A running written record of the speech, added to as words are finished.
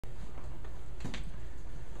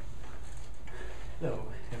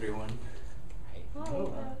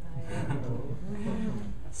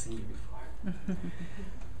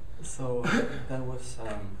So that was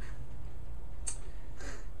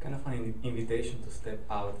kind of an invitation to step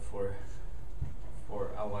out for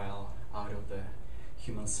a while out of the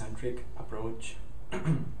human-centric approach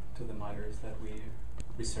to the matters that we're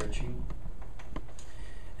researching,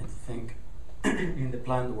 and to think in the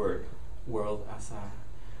plant world as a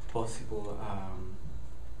possible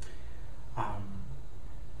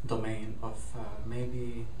domain of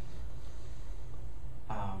maybe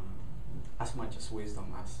as much as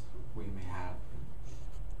wisdom as we may have,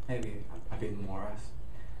 maybe a bit more, as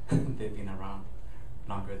they've been around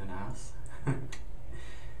longer than us.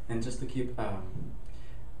 And just to keep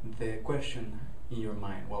the question in your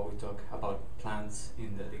mind while we talk about plants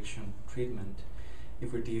in the addiction treatment,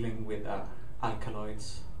 if we're dealing with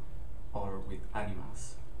alkaloids or with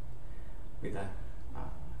animals, with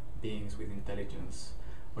beings with intelligence,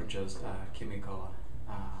 or just chemical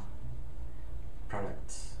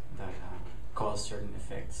products that cause certain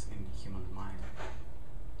effects in the human mind.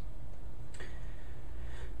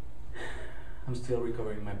 I'm still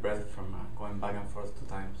recovering my breath from going back and forth 2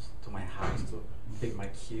 times to my house to pick my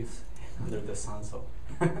keys under the sun, so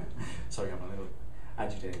sorry, I'm a little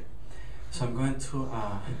agitated. So I'm going to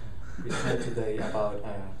present today about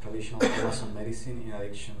traditional Amazon medicine in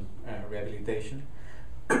addiction rehabilitation.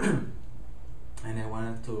 And I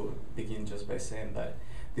wanted to begin just by saying that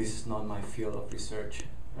this is not my field of research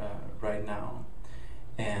right now,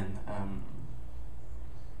 and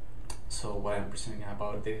so why I'm presenting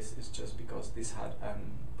about this is just because this had a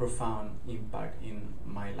profound impact in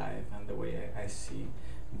my life and the way I see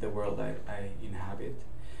the world that I inhabit,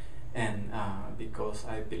 and because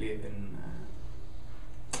I believe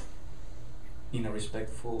in a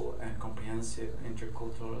respectful and comprehensive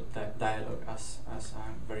intercultural dialogue as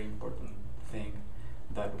a very important thing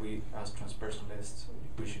that we as transpersonalists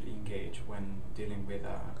we should engage when dealing with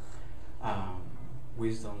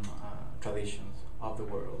wisdom traditions of the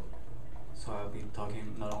world. So I'll be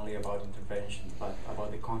talking not only about intervention, but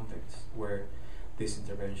about the context where these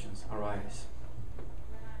interventions arise.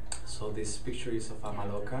 So this picture is of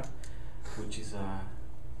Maloka, which is a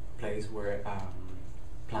place where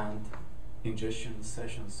plant ingestion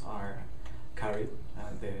sessions are carried,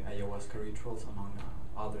 the Ayahuasca rituals among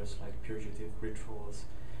others, like purgative rituals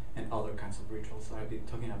and other kinds of rituals that I've been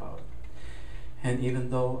talking about. And even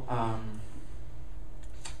though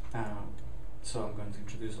so I'm going to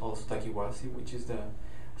introduce also Takiwasi, which is the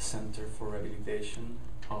Center for Rehabilitation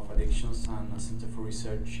of Addictions and a Center for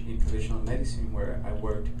Research in Traditional Medicine, where I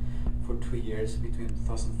worked for 2 years between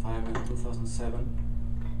 2005 and 2007.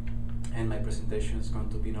 And my presentation is going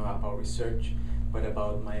to be not about research, but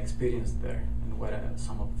about my experience there and what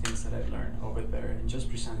some of the things that I've learned over there, and just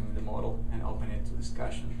presenting the model and opening it to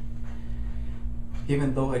discussion.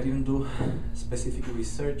 Even though I didn't do specific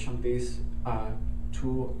research on this,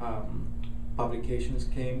 2 publications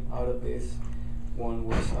came out of this. One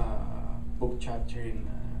was a book chapter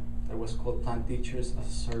that was called Plant Teachers as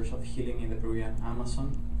a Source of Healing in the Peruvian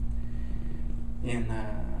Amazon. In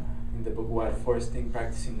the book Wild Foresting,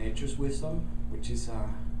 Practicing Nature's Wisdom, which is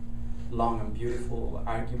a long and beautiful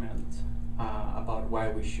argument about why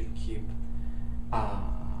we should keep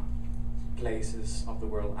places of the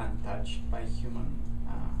world untouched by human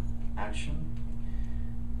action.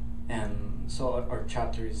 And so our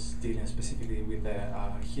chapter is dealing specifically with the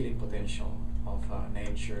healing potential of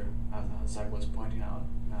nature, as Zach was pointing out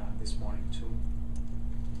this morning too.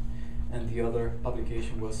 And the other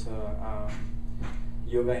publication was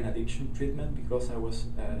Yoga in Addiction Treatment, because I was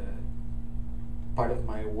part of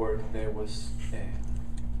my work there was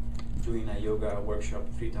doing a yoga workshop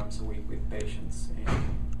 3 times a week with patients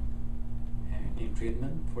in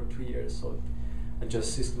treatment for 2 years. So I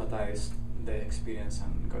just systematized the experience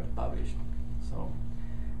and got it published. So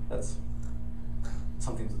that's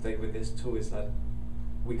something to take with this too, is that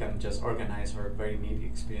we can just organize our very needy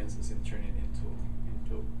experiences and turn it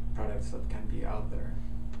into products that can be out there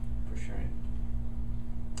for sharing.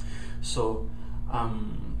 So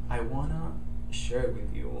I wanna share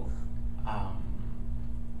with you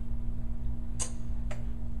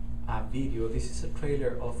a video. This is a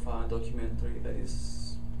trailer of a documentary that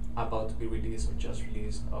is about to be released or just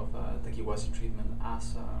released of Takiwasi treatment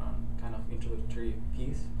as a kind of introductory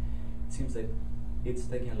piece. It seems that it's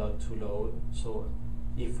taking a lot to load, so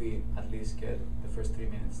if we at least get the first 3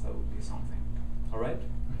 minutes, that would be something. All right?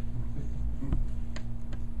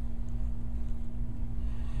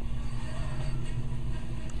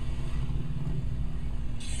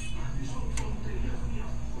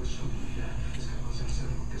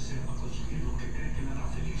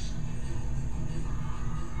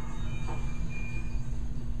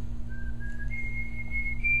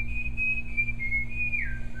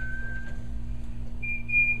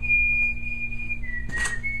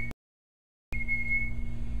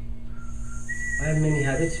 I have many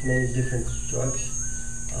habits, many different drugs,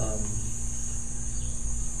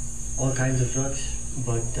 all kinds of drugs,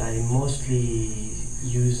 but I mostly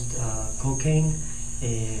used cocaine,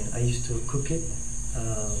 and I used to cook it,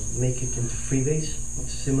 make it into freebase.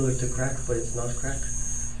 It's similar to crack, but it's not crack.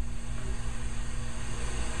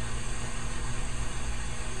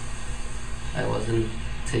 I wasn't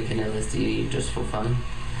taking LSD just for fun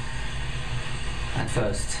at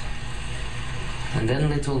first. And then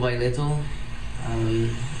little by little,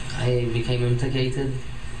 I became implicated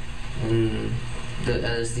in the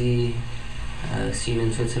LSD scene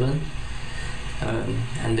in Switzerland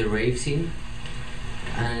and the rave scene,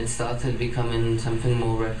 and it started becoming something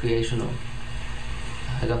more recreational.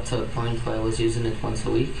 I got to a point where I was using it once a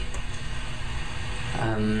week.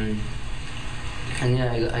 And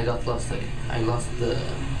yeah, I got lost. I lost the...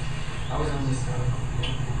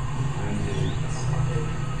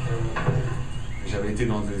 J'avais été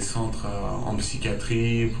dans des centres en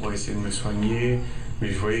psychiatrie pour essayer de me soigner, mais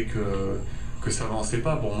je voyais que ça avançait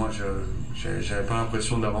pas. Pour moi, j'avais pas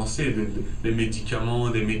l'impression d'avancer. Des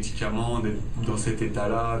médicaments, dans cet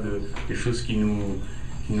état-là, des choses qui nous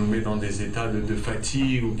met dans des états de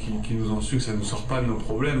fatigue ou qui nous ensuite, ça nous sort pas de nos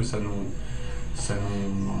problèmes, ça nous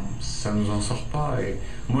en sort pas. Et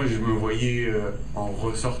moi, je me voyais en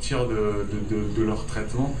ressortir de leur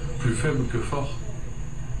traitement plus faible que fort.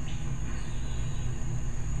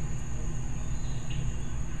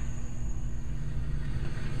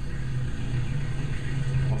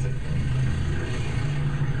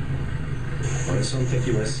 Le Centre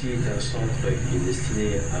Takiwasi est un centre qui est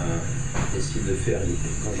destiné à essayer de faire une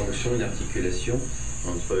conjonction, une articulation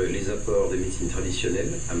entre les apports de médecine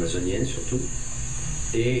traditionnelle, amazonienne surtout,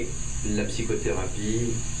 et la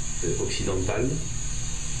psychothérapie occidentale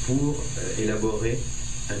pour élaborer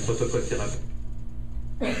un protocole thérapeutique.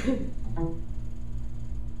 I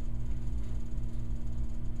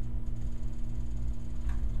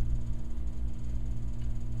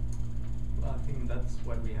think that's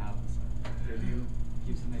what we have. The review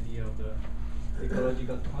gives an idea of the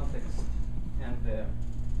ecological context and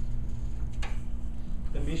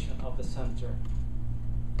the mission of the center.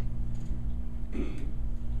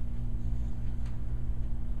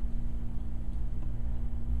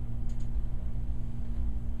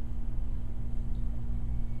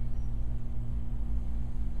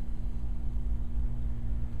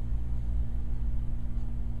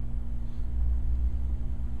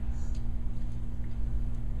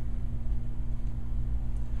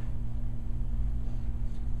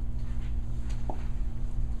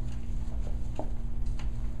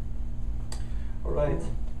 Right,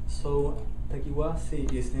 so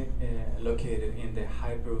Takiwasi is located in the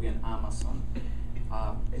high Peruvian Amazon.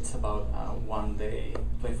 It's about 1 day,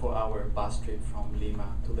 24-hour bus trip from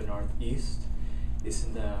Lima to the northeast. It's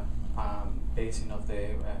in the basin of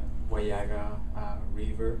the Guayaga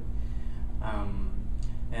River,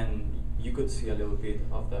 and you could see a little bit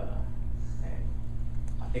of the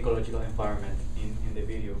ecological environment in the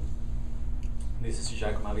video. This is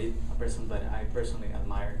Jacques Mavid, a person that I personally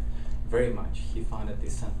admire very much. He founded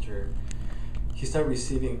this center. He started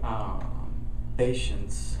receiving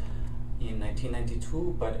patients in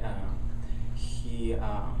 1992, but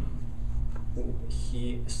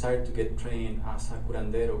he started to get trained as a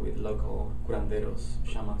curandero with local curanderos,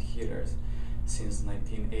 shaman healers, since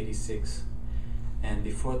 1986. And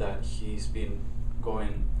before that, he's been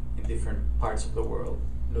going in different parts of the world,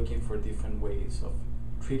 looking for different ways of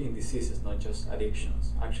treating diseases, not just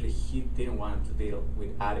addictions. Actually, he didn't want to deal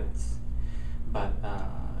with addicts, but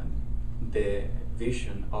the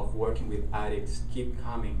vision of working with addicts kept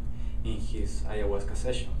coming in his ayahuasca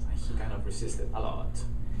sessions, and he kind of resisted a lot,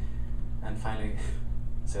 and finally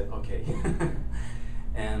said, okay.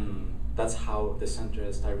 And that's how the center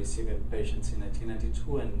started receiving patients in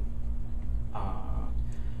 1992, and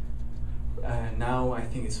now I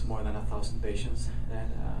think it's more than 1,000 patients that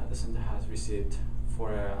the center has received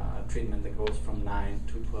for a treatment that goes from 9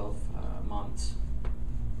 to 12 months.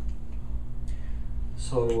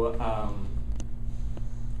 So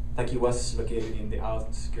Takiwasi is located in the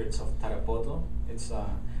outskirts of Tarapoto. It's a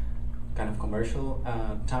kind of commercial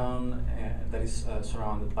town that is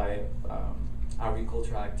surrounded by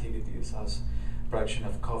agricultural activities as production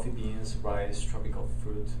of coffee beans, rice, tropical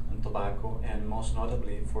fruit, and tobacco, and most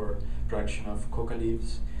notably for production of coca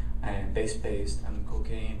leaves, and base paste, and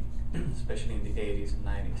cocaine, especially in the 80s and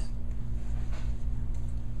 90s.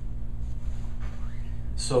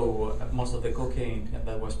 So most of the cocaine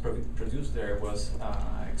that was produced there was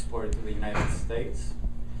exported to the United States,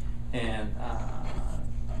 and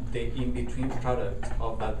the in-between product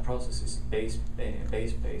of that process is base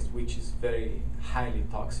paste, which is very highly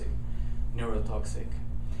toxic neurotoxic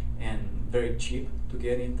and very cheap to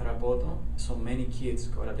get in Tarapoto. So many kids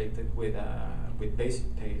got addicted with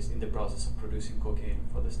basic taste in the process of producing cocaine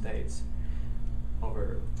for the States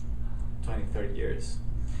over 20, 30 years.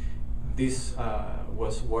 This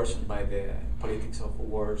was worsened by the politics of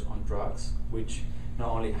wars on drugs, which not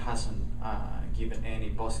only hasn't given any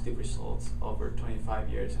positive results over 25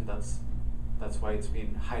 years, and that's why it's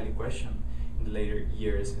been highly questioned in the later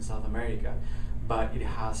years in South America, but it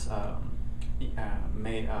has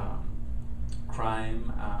made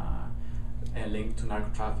crime linked to narco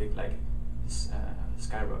traffic like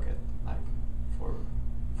skyrocket, like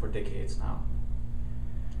for decades now.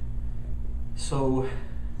 So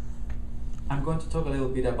I'm going to talk a little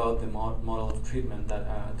bit about the model of treatment that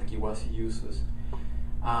Takiwasi uses.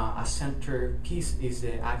 A centerpiece is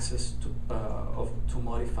the access to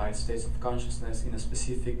modified states of consciousness in a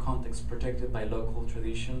specific context protected by local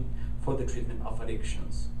tradition for the treatment of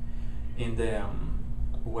addictions. In the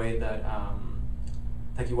way that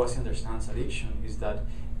Takiwasi understands addiction is that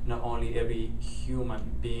not only every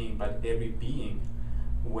human being, but every being,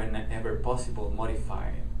 whenever possible,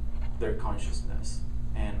 modify their consciousness.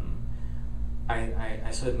 And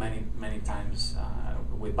I saw it many times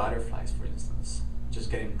with butterflies, for instance, just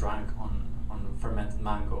getting drunk on fermented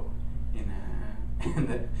mango in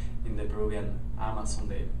the Peruvian Amazon.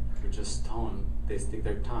 They were just stoned. They stick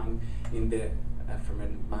their tongue in the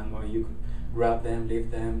fermented mango. You could grab them, leave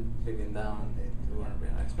them down. They won't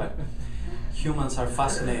realize. But humans are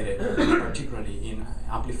fascinated, particularly in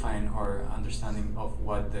amplifying our understanding of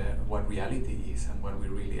what reality is and what we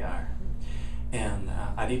really are. And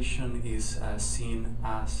addiction is seen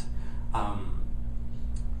as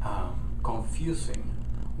confusing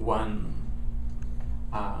one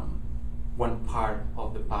part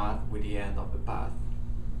of the path with the end of the path.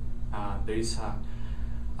 There is a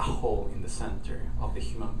hole in the center of the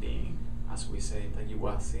human being, as we say in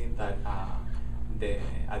Takiwasi, that the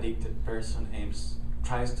addicted person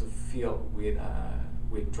tries to fill with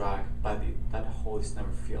drug, but that hole is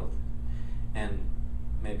never filled. And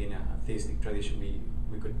maybe in a theistic tradition,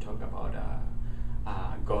 we could talk about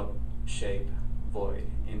a God-shaped void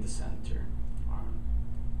in the center, or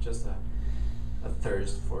just a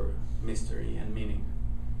thirst for mystery and meaning.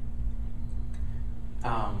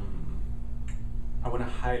 I want to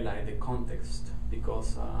highlight the context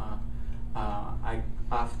because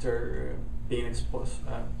after being exposed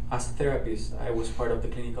as a therapist, I was part of the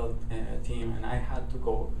clinical team, and I had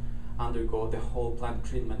to undergo the whole plant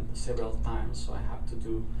treatment several times. So I have to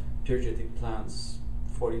do purgative plants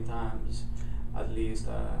 40 times, at least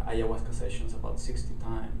ayahuasca sessions about 60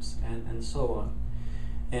 times, and so on.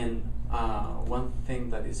 And one thing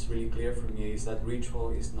that is really clear for me is that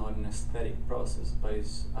ritual is not an aesthetic process, but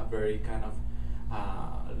it's a very kind of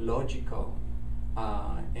logical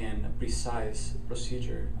and precise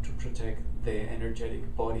procedure to protect the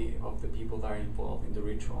energetic body of the people that are involved in the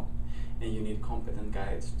ritual. And you need competent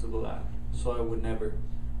guides to do that. So I would never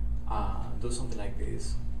do something like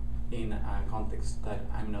this in a context that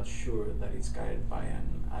I'm not sure that it's guided by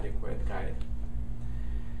an adequate guide.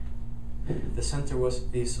 The center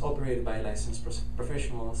is operated by licensed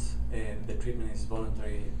professionals, and the treatment is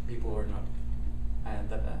voluntary. People were not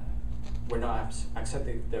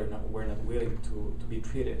accepted. Were not willing to be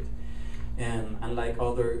treated, and unlike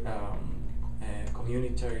other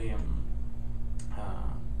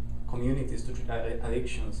communities to treat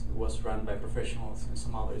addictions, it was run by professionals, and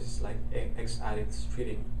some others is like ex-addicts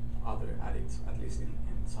treating other addicts, at least in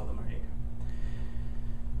South America.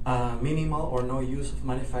 Minimal or no use of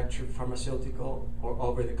manufactured pharmaceutical or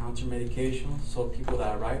over-the-counter medication, so people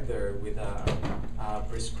that arrive there with a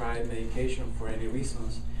prescribed medication for any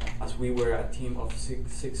reasons, as we were a team of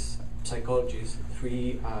six psychologists,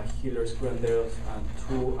 3 healers, curanderos, and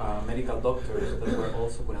 2 medical doctors that were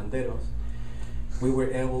also curanderos, we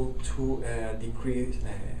were able to decrease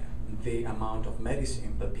the amount of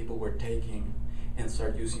medicine that people were taking and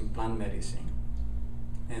start using plant medicine,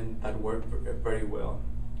 and that worked very well.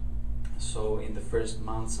 So in the first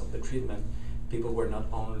months of the treatment, people were not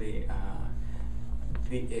only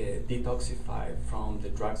detoxified from the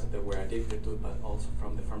drugs that they were addicted to, but also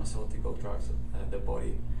from the pharmaceutical drugs that the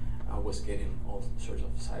body was getting all sorts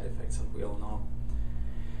of side effects, as we all know.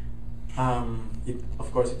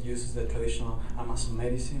 Of course, it uses the traditional Amazon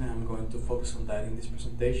medicine, and I'm going to focus on that in this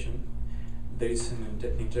presentation. There is an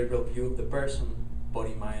integral view of the person,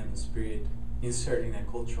 body, mind, and spirit, inserted in a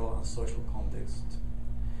cultural and social context.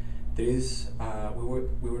 There is,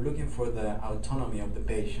 we were looking for the autonomy of the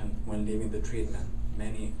patient when leaving the treatment.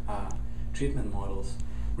 Many treatment models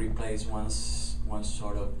replace one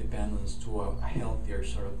sort of dependence to a healthier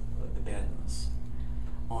sort of dependence.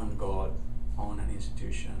 on God, on an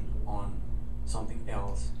institution, on something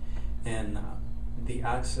else, and the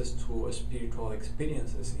access to spiritual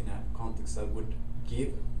experiences in a context that would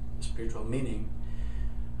give spiritual meaning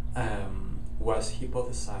was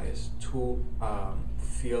hypothesized to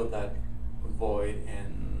fill that void,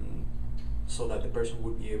 and so that the person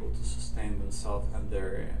would be able to sustain themselves and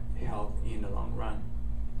their health in the long run.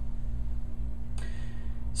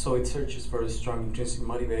 So it searches for a strong intrinsic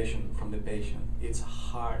motivation from the patient. It's a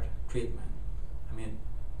hard treatment. I mean,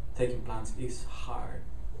 taking plants is hard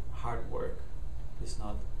work. It's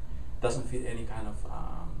not, doesn't fit any kind of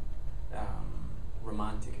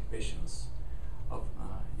romantic visions of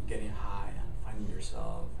getting high and finding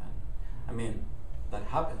yourself. And I mean, that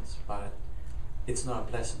happens, but it's not a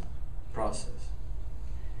pleasant process.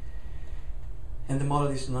 And the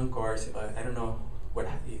model is non-coercive. I don't know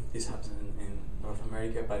if this happens in North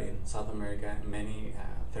America, but in South America, in many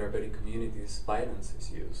therapeutic communities, violence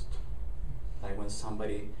is used. Like when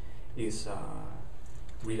somebody is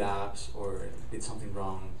relapsed or did something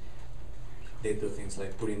wrong, they do things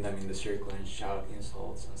like putting them in the circle and shout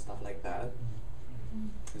insults and stuff like that.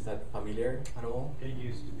 Mm-hmm. Is that familiar at all? It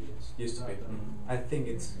used to be. Used to be. I think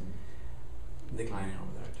it's declining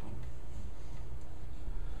over there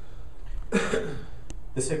too.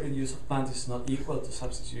 The sacred use of plants is not equal to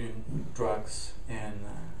substituting drugs, and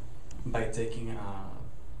by taking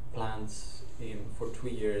plants in for 2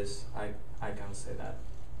 years, I can say that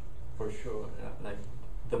for sure. Like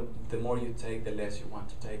the more you take, the less you want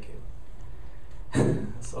to take it.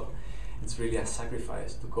 So it's really a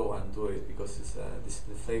sacrifice to go and do it, because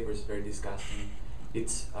the flavor is very disgusting.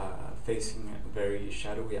 It's facing very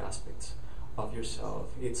shadowy aspects of yourself.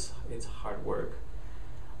 It's hard work.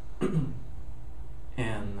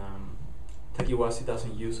 And Takiwasi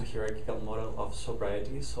doesn't use a hierarchical model of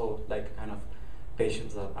sobriety, so like kind of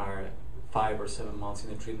patients that are 5 or 7 months in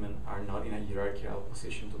the treatment are not in a hierarchical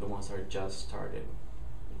position to the ones that are just started.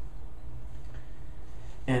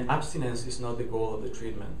 And abstinence is not the goal of the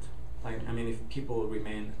treatment. Like, I mean, if people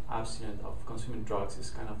remain abstinent of consuming drugs, it's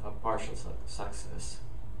kind of a partial success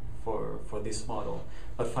for this model.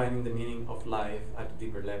 But finding the meaning of life at a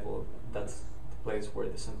deeper level, that's the place where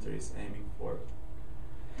the center is aiming for.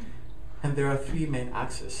 And there are 3 main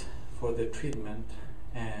axes for the treatment,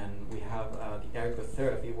 and we have the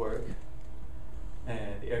ergotherapy work.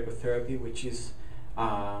 The ergotherapy, which is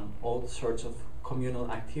all sorts of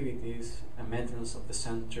communal activities, maintenance of the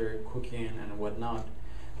center, cooking and whatnot,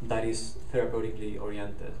 that is therapeutically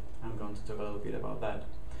oriented. I'm going to talk a little bit about that.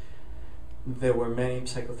 There were many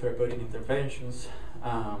psychotherapeutic interventions,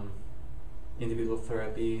 individual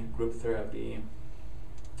therapy, group therapy,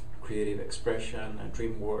 creative expression,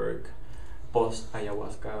 dream work,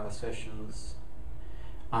 post-ayahuasca sessions,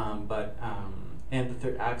 and the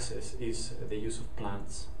third axis is the use of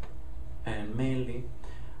plants, and mainly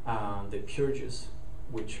the purges,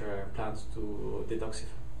 which are plants to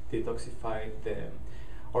detoxify the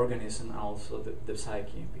organism and also the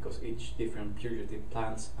psyche, because each different purgative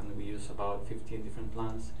plants, and we use about 15 different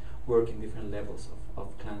plants, work in different levels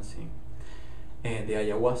of cleansing. And the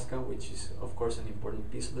ayahuasca, which is of course an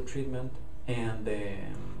important piece of the treatment, and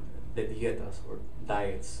the dietas or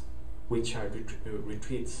diets, which are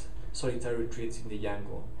retreats, solitary retreats in the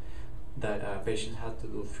jungle, that patients had to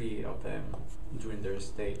do 3 of them during their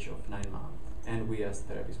stage of 9 months. And we as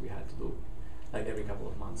therapists, we had to do like every couple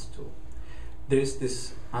of months too. There is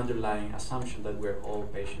this underlying assumption that we're all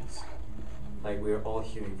patients, like we're all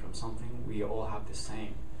healing from something, we all have the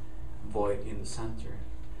same void in the center.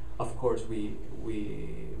 Of course we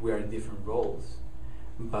are in different roles,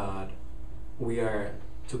 but we are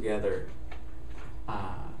together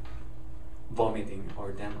vomiting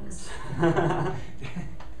our demons,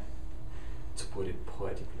 to put it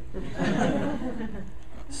poetically.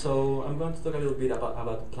 So I'm going to talk a little bit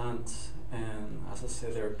about plants, and as I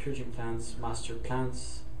said, there are purging plants, master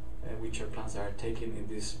plants, which are plants that are taken in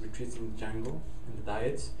these retreats in the jungle, in the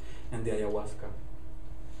diets, and the ayahuasca.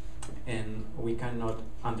 And we cannot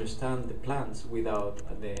understand the plants without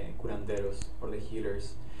the curanderos, or the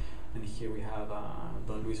healers. And here we have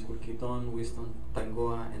Don Luis Urquiton, Winston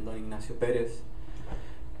Tangoa, and Don Ignacio Perez,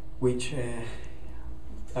 which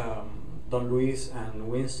Don Luis and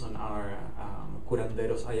Winston are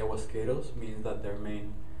curanderos ayahuasqueros, means that their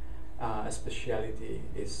main speciality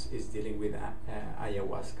is dealing with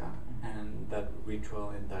ayahuasca and that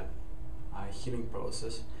ritual and that healing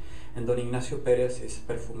process. And Don Ignacio Perez is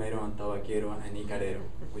perfumero and tabaquero and icarero,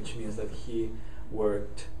 which means that he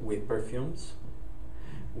worked with perfumes,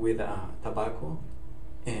 with tobacco,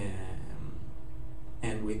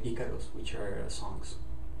 and with icaros, which are songs.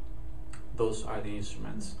 Those are the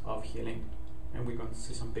instruments of healing. and we're going to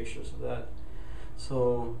see some pictures of that.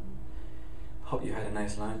 So, hope you had a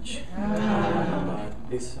nice lunch. But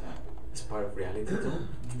this is part of reality too.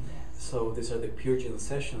 So these are the purging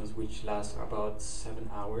sessions, which last about 7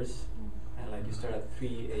 hours, and like you start at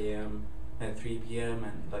 3 a.m. and 3 p.m.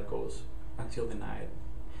 and that goes until the night.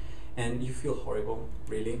 And you feel horrible,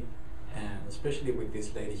 really, and especially with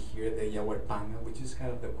this lady here, the Yawarpanga, which is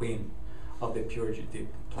kind of the queen of the purgative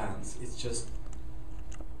plants. It's just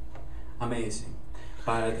amazing.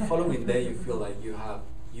 But the following day, you feel like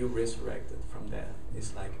you resurrected from death.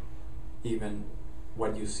 It's like even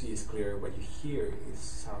what you see is clear, what you hear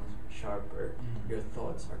sounds sharper, your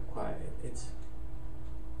thoughts are quiet. It's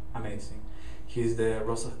amazing. Here's the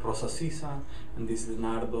Rosa Sisa, and this is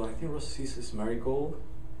Nardo. I think Rosa Sisa is marigold,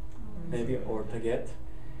 maybe, or taget,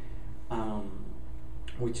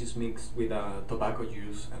 which is mixed with tobacco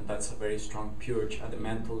juice, and that's a very strong purge at the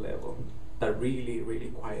mental level that really, really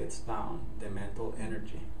quiets down the mental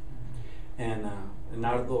energy. And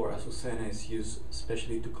Nardo or Azucena is used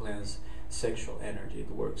especially to cleanse sexual energy. It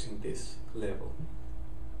works in this level.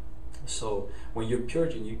 So when you're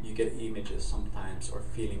purging, you get images sometimes, or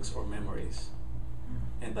feelings, or memories,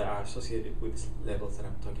 and that are associated with these levels that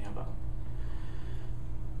I'm talking about.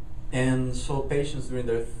 And so patients during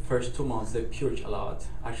their first 2 months, they purge a lot.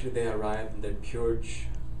 Actually, they arrive and they purge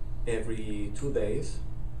every 2 days.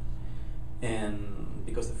 And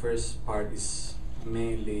because the first part is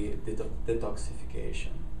mainly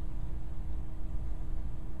detoxification.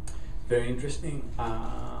 Very interesting.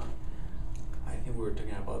 I think we were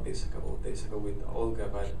talking about this a couple of days ago with Olga,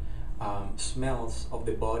 but smells of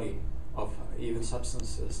the body, of even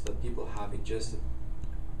substances that people have ingested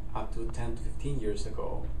up to 10 to 15 years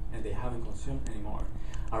ago and they haven't consumed anymore,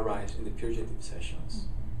 arise in the purgative sessions.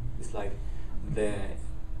 It's like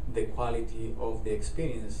the quality of the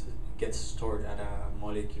experience gets stored at a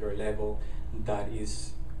molecular level that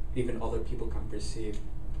is even other people can perceive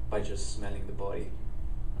by just smelling the body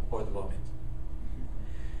or the vomit.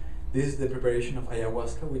 This is the preparation of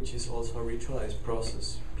ayahuasca, which is also a ritualized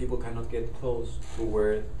process. People cannot get close to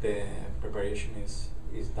where the preparation is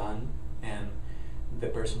done, and the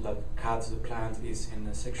person that cuts the plant is in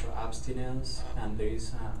a sexual abstinence, and there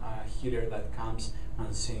is a healer that comes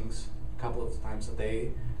and sings a couple of times a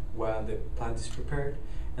day while the plant is prepared.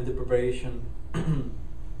 And the preparation, the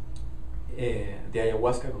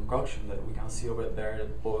ayahuasca concoction that we can see over there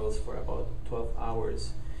that boils for about 12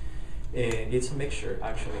 hours, it's a mixture,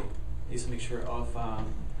 actually. It's a mixture of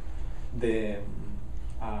the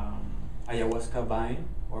ayahuasca vine,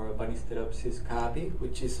 or Banistheropsis capi,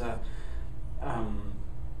 which is a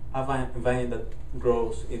vine that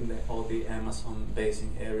grows in all the Amazon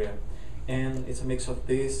basin area. And it's a mix of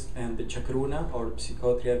this and the chacruna, or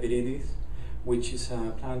Psychotria viridis, which is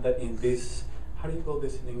a plant that in this, how do you call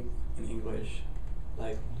this in English?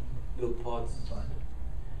 Like little pots?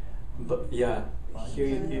 But yeah, here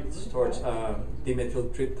it stores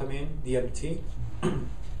dimethyltryptamine, DMT,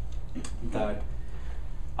 that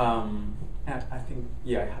I think,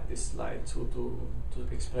 yeah, I have this slide to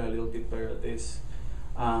explain a little bit better this.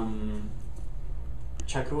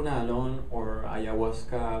 Chacruna alone or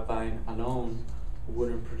ayahuasca vine alone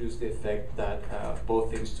wouldn't produce the effect that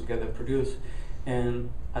both things together produce.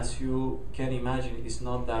 And as you can imagine, it's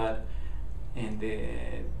not that in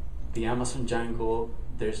the Amazon jungle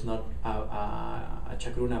there's not a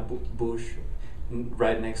chacruna bush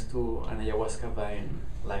right next to an ayahuasca vine,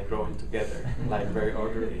 like growing together, like very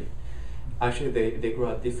orderly. Actually, they grow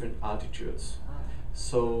at different altitudes.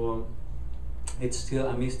 So it's still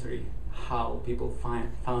a mystery how people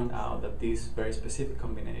found out that this very specific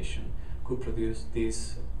combination could produce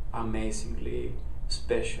this amazingly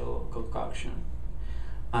special concoction.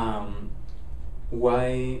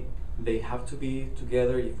 Why they have to be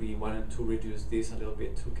together, if we wanted to reduce this a little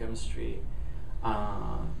bit to chemistry,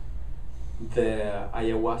 the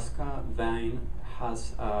ayahuasca vine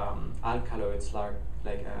has alkaloids like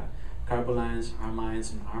carbolines,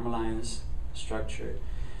 amines, and harmalines structure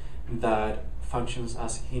that functions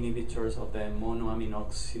as inhibitors of the monoamine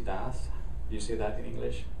oxidase. You say that in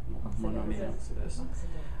English? Monoamine oxidase.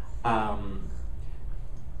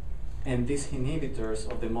 And these inhibitors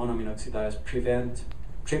of the monoamine oxidase prevent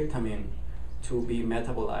tryptamine to be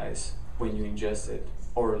metabolized when you ingest it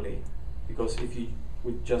orally. Because if you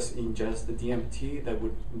would just ingest the DMT, that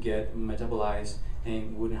would get metabolized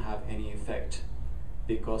and wouldn't have any effect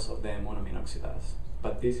because of the monoamine oxidase.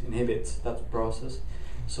 But this inhibits that process,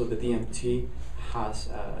 so the DMT has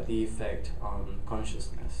the effect on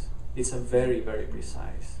consciousness. It's a very, very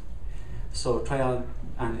precise. So trial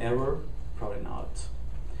and error, probably not.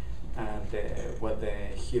 And what the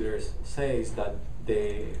healers say is that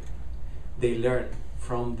the they learn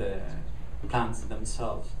from the plants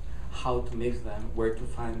themselves how to mix them, where to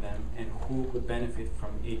find them, and who could benefit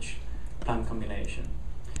from each plant combination.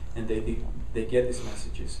 And they get these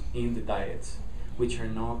messages in the diets, which are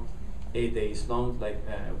not 8 days long like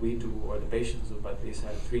we do or the patients do, but these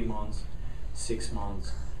are 3 months, 6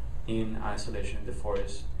 months in isolation in the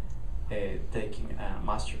forest, taking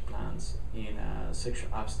master plants, in sexual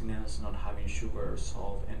abstinence, not having sugar or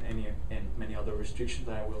salt, and many other restrictions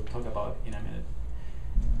that I will talk about in a minute.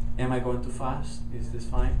 Am I going to fast? Is this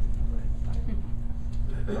fine?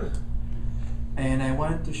 And I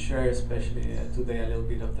wanted to share especially today a little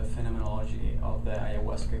bit of the phenomenology of the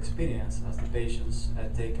ayahuasca experience, as the patients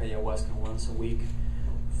take ayahuasca once a week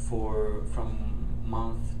from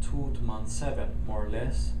month 2 to month 7, more or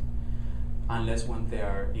less, unless when they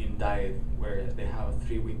are in diet where they have a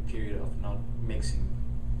 3-week period of not mixing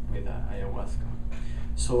with ayahuasca.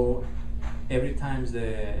 So every time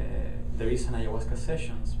there is an ayahuasca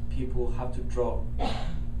sessions, people have to drop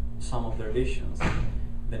some of their visions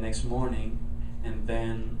the next morning, and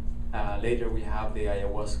then later we have the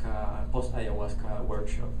ayahuasca, post-ayahuasca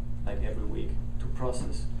workshop, like every week, to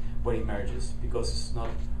process what emerges, because it's not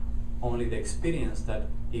only the experience that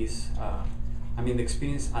is, the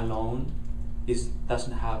experience alone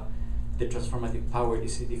doesn't have the transformative power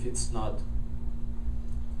if it's not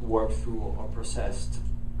worked through or processed.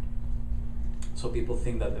 So people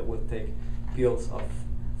think that they will take pills of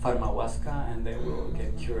pharmahuasca and they will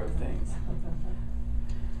get cured of things.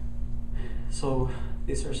 So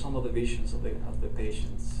these are some of the visions of the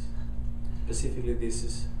patients. Specifically, this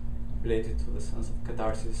is related to the sense of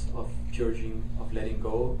catharsis, of purging, of letting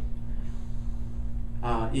go.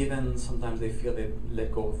 Even sometimes they feel they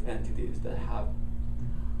let go of entities that have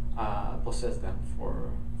possessed them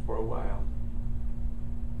for a while.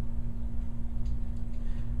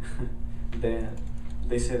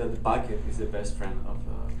 They say that the bucket is the best friend of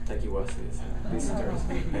Takiwasi's visitors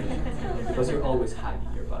and patients, because you're always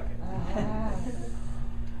hiding your bucket.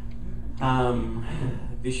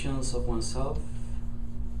 Visions of oneself.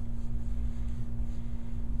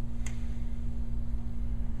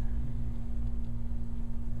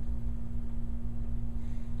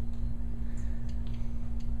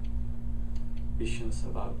 Visions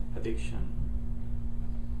about addiction.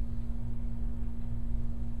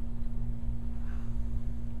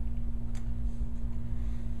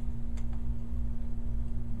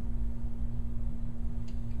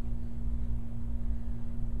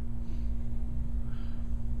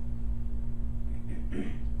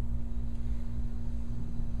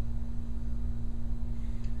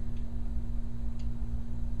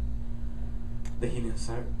 The hidden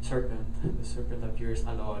serpent. The serpent appears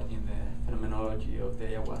a lot in the phenomenology of the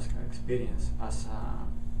ayahuasca experience as a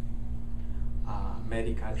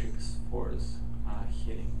medicatrix force, a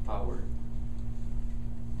healing power.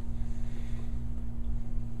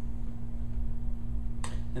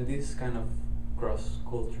 And this is kind of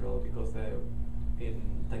cross-cultural, because in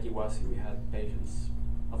Takiwasi we had patients,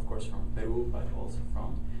 of course, from Peru, but also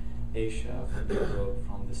from Asia, from Europe,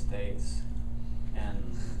 from the States,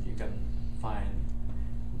 and you can find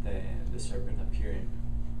the serpent appearing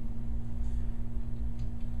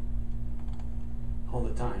all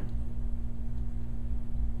the time.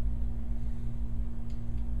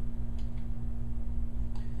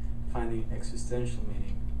 Finding existential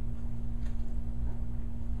meaning.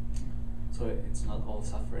 So it's not all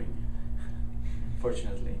suffering,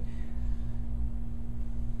 fortunately.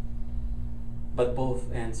 But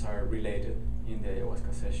both ends are related in the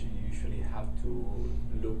ayahuasca session. You usually have to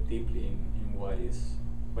look deeply in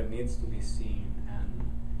what needs to be seen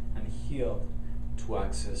and healed to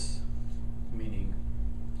access meaning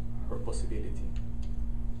or possibility.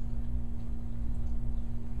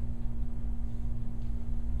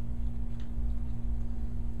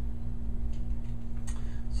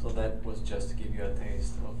 So that was just to give you a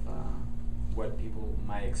taste of what people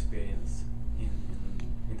might experience in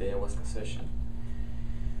the ayahuasca session.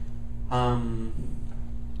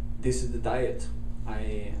 This is the diet.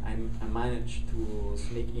 I managed to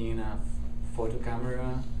sneak in a photo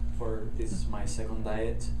camera for this, my second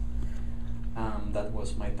diet. That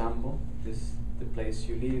was my tambo. This is the place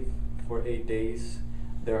you live for 8 days.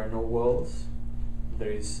 There are no walls.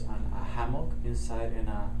 There is a hammock inside and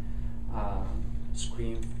a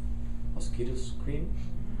mosquito screen,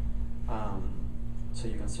 so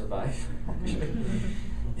you can survive.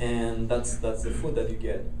 And that's the food that you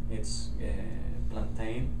get. It's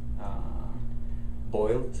plantain,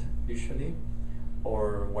 boiled usually,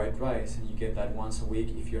 or white rice, and you get that once a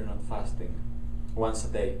week if you're not fasting, once a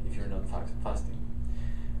day if you're not fasting.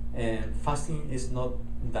 And fasting is not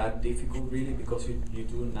that difficult really, because you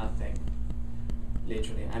do nothing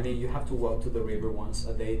literally. I mean, you have to walk to the river once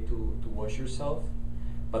a day to wash yourself,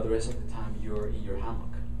 but the rest of the time you're in your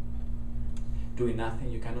hammock, doing nothing.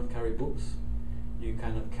 You cannot carry books, you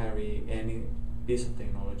cannot carry any piece of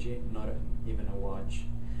technology, not even a watch.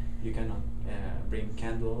 You cannot bring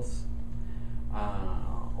candles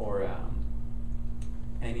or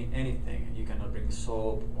anything. You cannot bring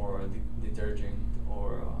soap or detergent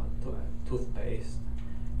or toothpaste,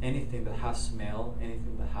 anything that has smell,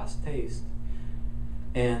 anything that has taste.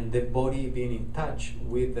 And the body being in touch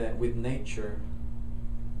with nature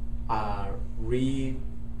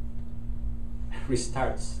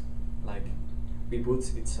restarts, like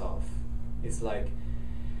reboots itself. It's like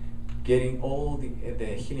getting all the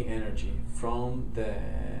healing energy from the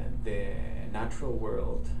natural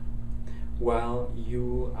world while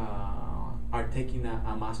you are taking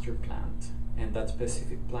a master plant, and that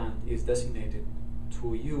specific plant is designated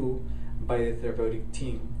to you by the therapeutic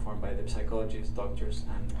team formed by the psychologists, doctors,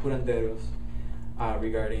 and curanderos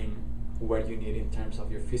regarding what you need in terms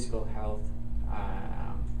of your physical health,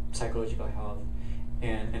 psychological health,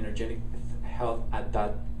 and energetic health at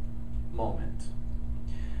that moment.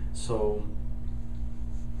 So,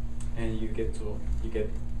 and you get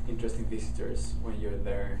interesting visitors when you're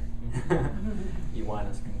there.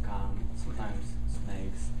 Iguanas can come, sometimes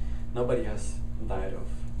snakes. Nobody has died of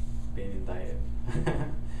being in diet.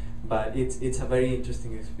 But it's a very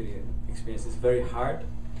interesting experience. It's very hard.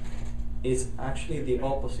 It's actually the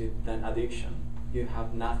opposite than addiction. You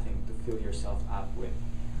have nothing to fill yourself up with.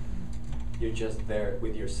 You're just there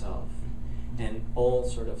with yourself, and all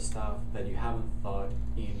sort of stuff that you haven't thought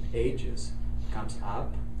in ages comes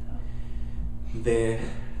up.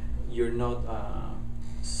 You're not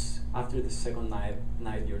after the second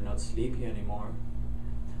night you're not sleepy anymore.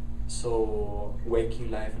 So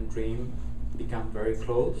waking life and dream become very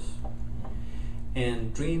close,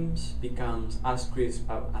 and dreams becomes as crisp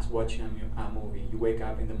as watching a movie. You wake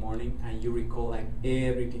up in the morning and you recall like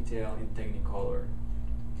every detail in Technicolor.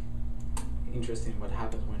 Interesting what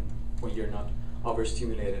happens when you're not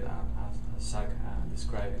overstimulated, as Zach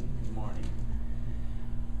described in the morning.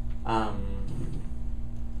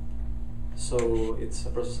 So it's a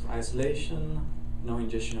process of isolation, no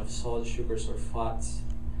ingestion of salt, sugars, or fats.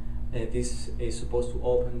 This is supposed to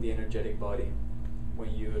open the energetic body. When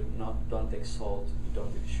you don't take salt, you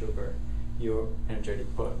don't take sugar, your energetic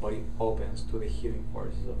body opens to the healing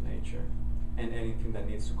forces of nature, and anything that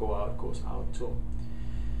needs to go out goes out too.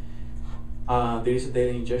 There is a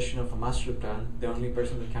daily ingestion of a master plant. The only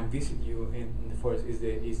person that can visit you in the forest is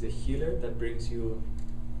the healer that brings you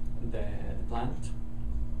the plant,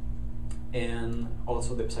 and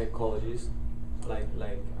also the psychologist, like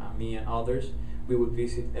me and others. We would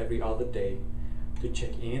visit every other day to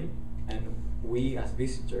check in, and we as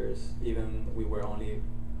visitors, even we were only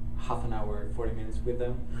half an hour, 40 minutes with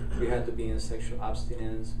them, we had to be in sexual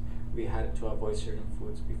abstinence. We had to avoid certain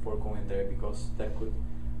foods before going there because that could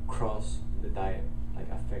cross the diet, like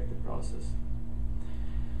affect the process.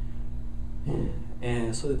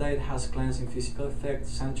 And so the diet has cleansing physical effects,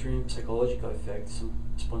 centering psychological effects,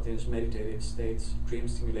 spontaneous meditative states, dream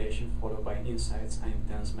stimulation followed by insights and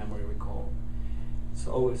intense memory recall. It's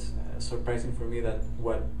always surprising for me that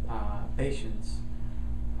what patients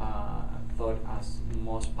thought as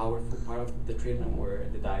most powerful part of the treatment were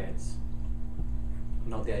the diets,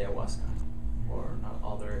 not the ayahuasca or not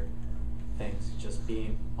other things, just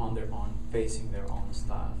being on their own, facing their own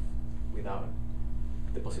stuff without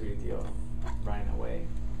the possibility of running away.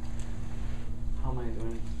 How am I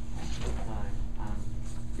doing?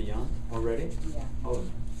 Beyond already? Yeah. Oh,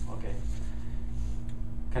 okay.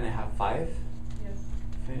 Can I have 5? Yes.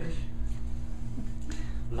 Finish?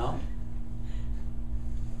 No?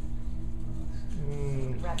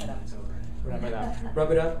 Wrap it up. Wrap it up. Wrap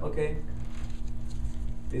it up, okay.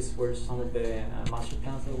 These were some of the master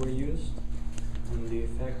plants that were used and the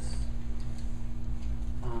effects.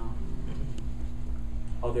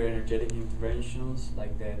 Other energetic interventions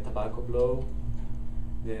like the tobacco blow,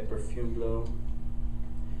 the perfume blow,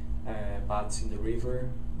 baths in the river.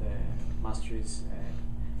 The master is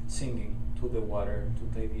singing to the water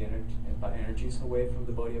to take the bad energies away from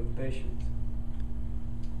the body of the patient.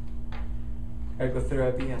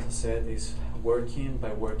 Ergotherapy, as I said, is working.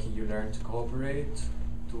 By working, you learn to cooperate,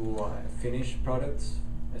 to finish products,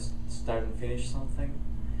 start and finish something,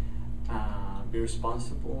 be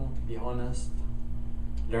responsible, be honest,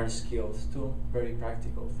 learn skills too, very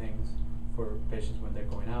practical things for patients when they're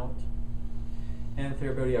going out. And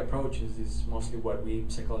therapeutic approaches is mostly what we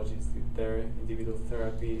psychologists did there: individual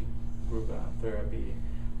therapy, group therapy,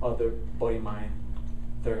 other body-mind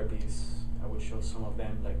therapies. I will show some of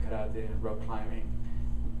them, like karate, rock climbing,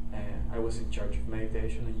 I was in charge of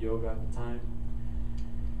meditation and yoga at the time.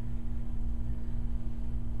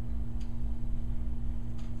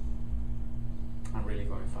 I'm really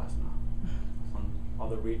going fast now. Some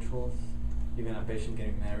other rituals, even a patient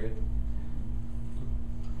getting married,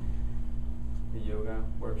 the yoga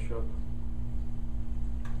workshop,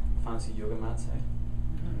 fancy yoga mats, eh?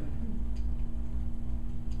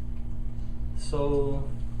 So,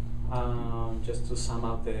 just to sum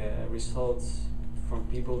up the results from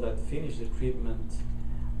people that finish the treatment,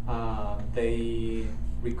 they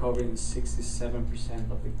recover in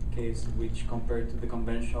 67% of the case, which compared to the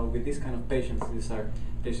conventional, with this kind of patients, these are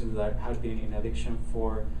patients that have been in addiction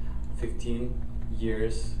for 15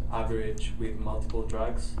 years, average with multiple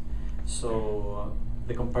drugs. So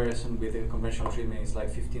the comparison with the conventional treatment is like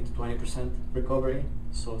 15 to 20% recovery,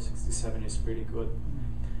 so 67 is pretty good.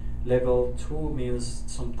 Level 2 means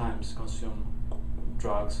sometimes consume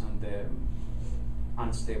drugs and the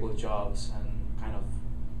unstable jobs and kind of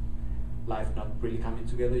life not really coming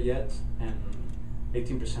together yet, and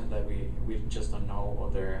 18% that we just don't know,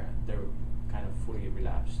 or they're kind of fully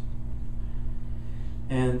relapsed.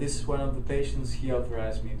 And this is one of the patients. He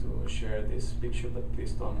authorized me to share this picture, but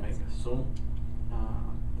please don't make a zoom.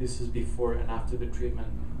 This is before and after the treatment,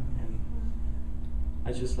 and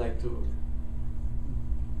I just like to,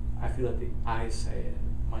 I feel that the eyes say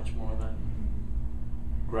much more than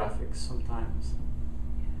graphics sometimes.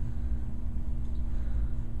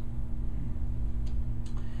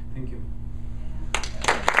 Thank you.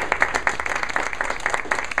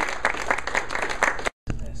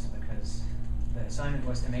 This, because the assignment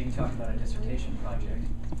was to maybe talk about a dissertation project.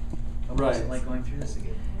 What was it like going through this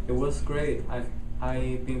again? It was great.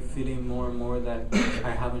 I've been feeling more and more that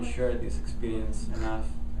I haven't shared this experience enough,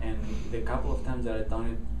 and the couple of times that I've done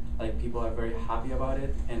it, like, people are very happy about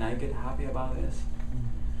it, and I get happy about this.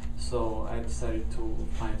 So I decided to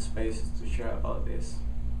find spaces to share about this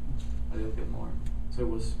a little bit more. So it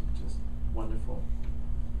was just wonderful.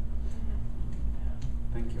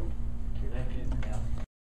 Thank you. Thank you. Yeah.